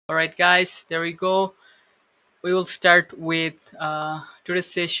All right, guys, there we go. We will start with today's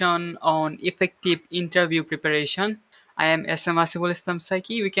session on effective interview preparation. I am SM Asiful Islam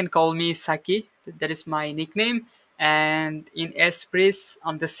Saky. We can call me Saky. That is my nickname. And in sBridge,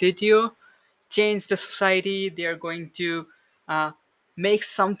 I'm the CTO. Change the society. They are going to uh, make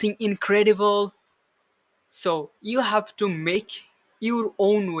something incredible. So you have to make your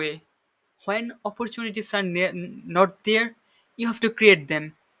own way. When opportunities are not there, you have to create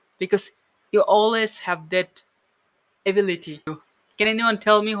them because you always have that ability. Can anyone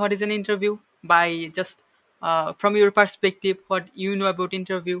tell me what is an interview by just from your perspective, what you know about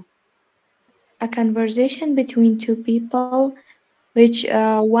interview? A conversation between two people, which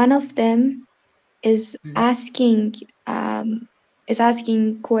one of them is Mhm.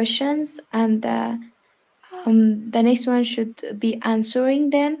 asking questions, and the next one should be answering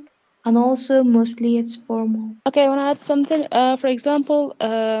them, and also mostly it's formal. Okay, I want to add something. For example,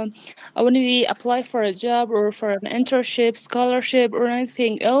 when we apply for a job or for an internship, scholarship, or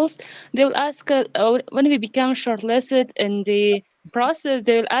anything else, they will ask when we become shortlisted in the process.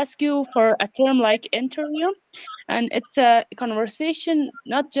 They will ask you for a term like interview, and it's a conversation,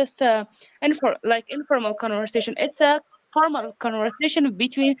 not just a informal conversation. It's a formal conversation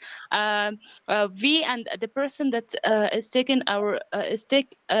between we and the person that is taking our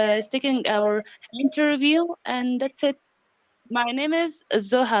interview, and that's it. My name is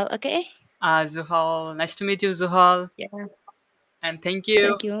Zohal. Okay. Zuhal, nice to meet you, Zuhal. Yeah. And thank you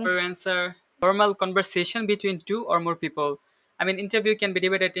Thank you. for your answer. Formal conversation between two or more people. I mean, interview can be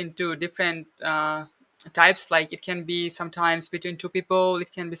divided into different types. Like it can be sometimes between two people.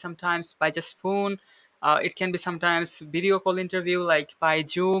 It can be sometimes by just phone. It can be sometimes video call interview, like by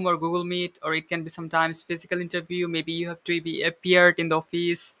Zoom or Google Meet, or it can be sometimes physical interview. Maybe you have to be appeared in the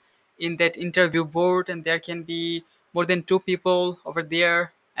office in that interview board, and there can be more than two people over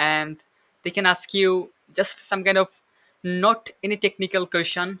there, and they can ask you just some kind of not any technical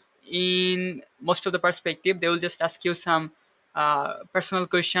question. In most of the perspective, they will just ask you some personal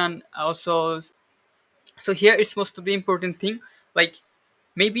question also. So here it's most of the important thing, like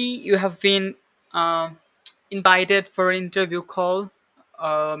maybe you have been uh, invited for an interview call.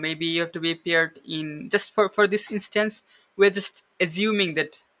 Maybe you have to be appeared in, just for this instance, we're just assuming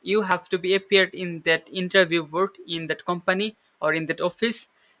that you have to be appeared in that interview board in that company or in that office.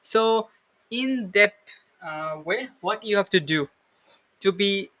 So in that way, what you have to do to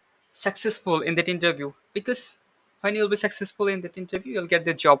be successful in that interview, because when you'll be successful in that interview, you'll get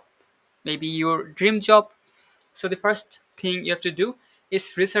the job, maybe your dream job. So the first thing you have to do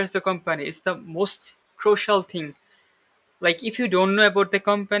is research the company. It's the most crucial thing. Like if you don't know about the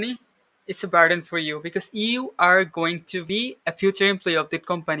company, it's a burden for you because you are going to be a future employee of that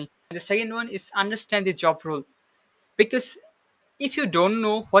company. And the second one is understand the job role, because if you don't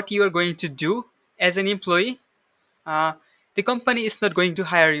know what you are going to do as an employee, uh, the company is not going to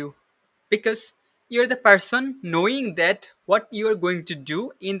hire you, because you're the person knowing that what you are going to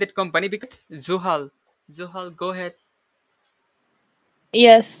do in that company. Because Zuhal, go ahead.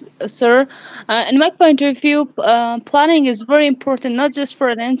 Yes, sir. In my point of view, planning is very important, not just for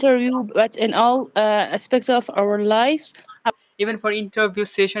an interview, but in all aspects of our lives. Even for interview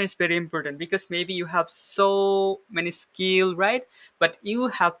session is very important, because maybe you have so many skill, right? But you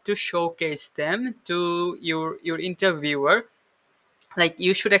have to showcase them to your interviewer. Like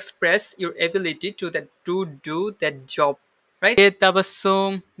you should express your ability to do that job, right? Okay,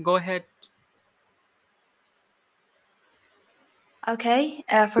 Tabassum, go ahead. Okay,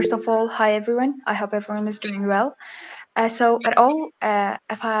 first of all, hi everyone. I hope everyone is doing well. If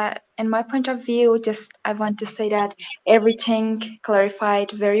in my point of view, just I want to say that everything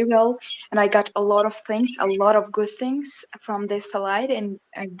clarified very well, and I got a lot of things, a lot of good things from this slide and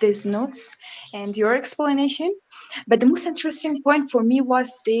these notes and your explanation. But the most interesting point for me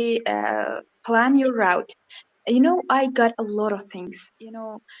was the plan your route. I got a lot of things.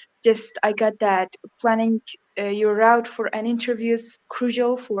 Just I got that planning your route for an interview is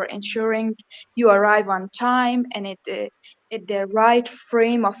crucial for ensuring you arrive on time and it the right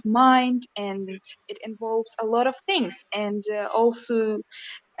frame of mind, and it involves a lot of things, and also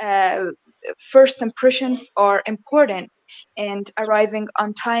uh, first impressions are important, and arriving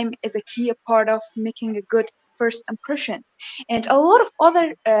on time is a key part of making a good first impression, and a lot of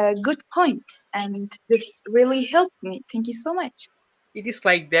other good points, and this really helped me. Thank you so much. It is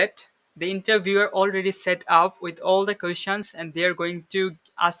like that. The interviewer already set up with all the questions, and they are going to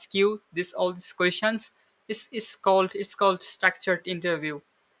ask you this all these questions. It's called structured interview.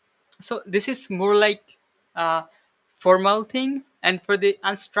 So this is more like a formal thing. And for the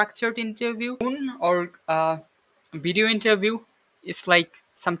unstructured interview or video interview, it's like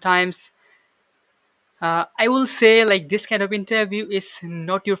sometimes I will say like this kind of interview is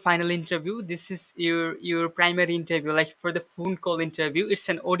not your final interview. This is your primary interview. Like for the phone call interview, it's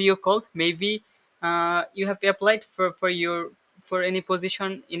an audio call. Maybe you have applied for any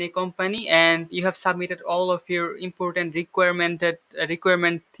position in a company, and you have submitted all of your important requirement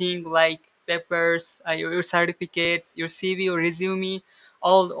thing like papers, your certificates, your CV or resume,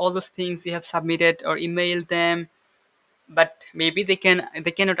 all those things you have submitted or emailed them, but maybe they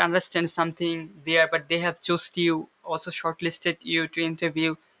cannot understand something there, but they have chose you, also shortlisted you to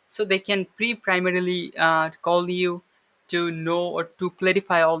interview, so they can primarily call you to know or to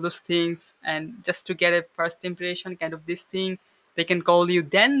clarify all those things, and just to get a first impression kind of this thing, they can call you.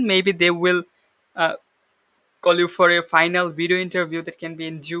 Then maybe they will uh, call you for a final video interview that can be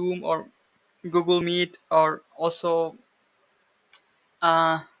in Zoom or Google Meet, or also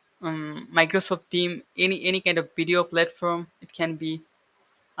uh, Microsoft Team, any kind of video platform it can be.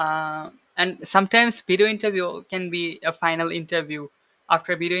 And sometimes video interview can be a final interview.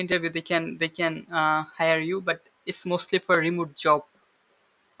 After a video interview, they can hire you, but it's mostly for remote job.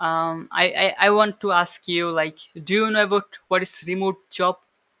 I want to ask you, like, do you know about what is remote job?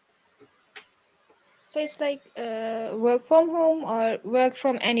 So it's like work from home or work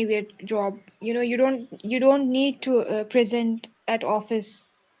from anywhere job. You know, you don't need to present at office.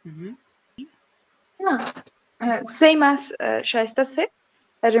 Hmm. Yeah. Same as Shaista said,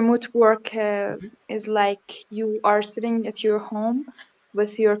 a remote work is like you are sitting at your home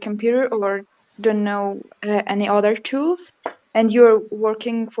with your computer or don't know any other tools, and you're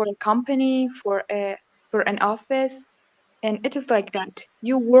working for a company, for an office, and it is like that.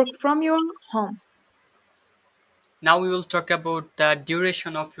 You work from your home. Now we will talk about the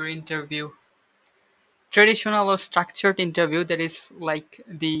duration of your interview. Traditional or structured interview, that is like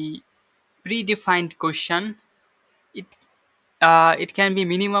the predefined question. It it can be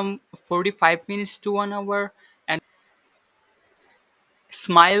minimum 45 minutes to 1 hour, and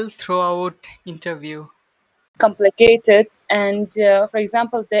smile throughout interview. Complicated, and for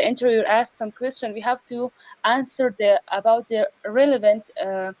example the interviewer asks some question, we have to answer the uh, relevant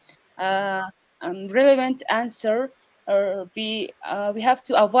answer, or we have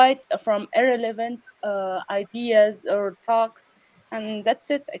to avoid from irrelevant ideas or talks, and that's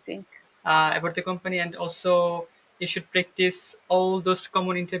it, I think. About the company, and also you should practice all those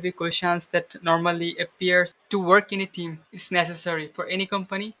common interview questions that normally appears to work in a team. It's necessary for any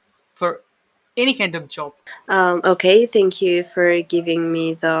company, for any kind of job. Okay, thank you for giving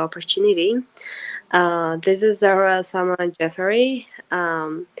me the opportunity. This is Zara Sama Jeffrey.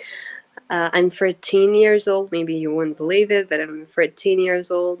 I'm 14 years old. Maybe you won't believe it, but I'm 14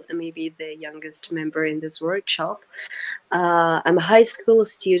 years old, and maybe the youngest member in this workshop. I'm a high school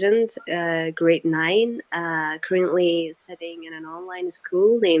student, grade 9, currently studying in an online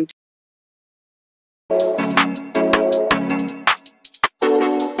school named